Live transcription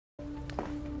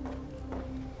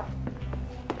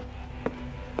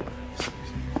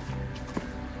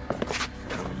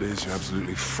Liz, you're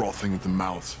absolutely frothing at the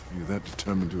mouth. Are you that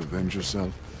determined to avenge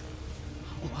yourself?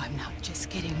 Oh, I'm not just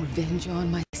getting revenge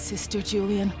on my sister,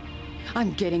 Julian.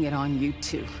 I'm getting it on you,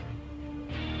 too.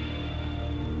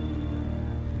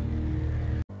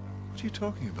 What are you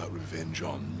talking about, revenge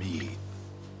on me?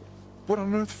 What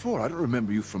on earth for? I don't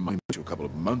remember you from my a couple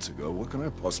of months ago. What can I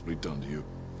have possibly done to you?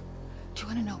 Do you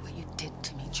want to know what you did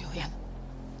to me, Julian?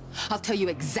 I'll tell you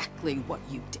exactly what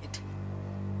you did.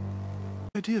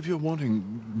 The idea of your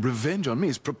wanting revenge on me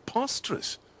is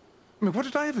preposterous. I mean, what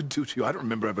did I ever do to you? I don't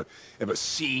remember ever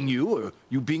seeing you or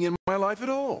you being in my life at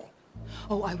all.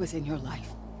 Oh, I was in your life,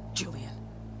 Julian.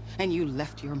 And you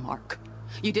left your mark.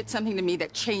 You did something to me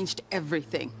that changed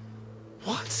everything.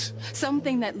 What?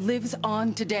 Something that lives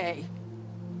on today.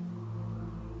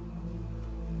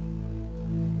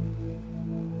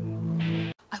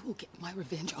 I will get my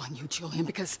revenge on you, Julian,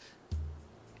 because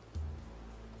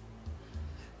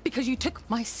you took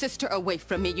my sister away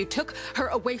from me. You took her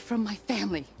away from my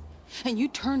family. And you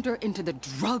turned her into the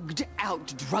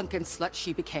drugged-out, drunken slut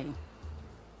she became.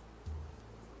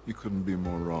 You couldn't be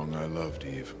more wrong. I loved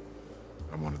Eve.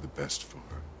 I wanted the best for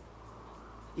her.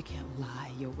 You can't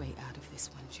lie your way out of this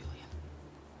one, Julian.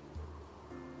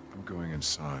 I'm going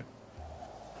inside.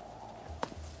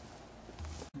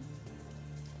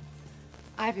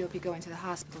 Ivy will be going to the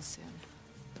hospital soon.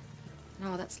 And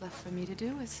all that's left for me to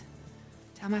do is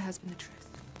tell my husband the truth.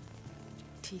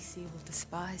 TC will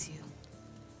despise you.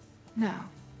 No.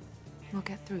 We'll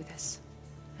get through this.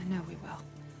 I know we will.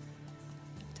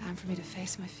 Time for me to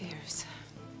face my fears.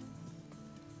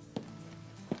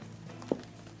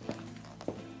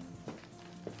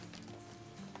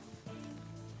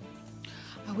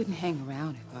 I wouldn't hang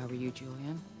around if I were you,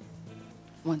 Julian.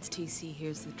 Once TC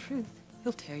hears the truth,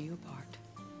 he'll tear you apart.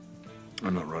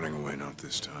 I'm not running away, not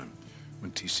this time.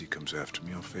 When TC comes after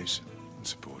me, I'll face it and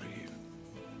support Eve.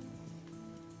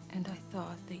 And I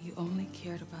thought that you only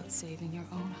cared about saving your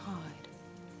own hide.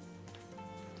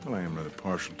 Well, I am rather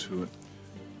partial to it.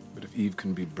 But if Eve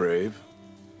can be brave,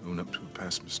 own up to her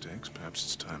past mistakes, perhaps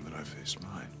it's time that I faced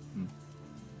mine.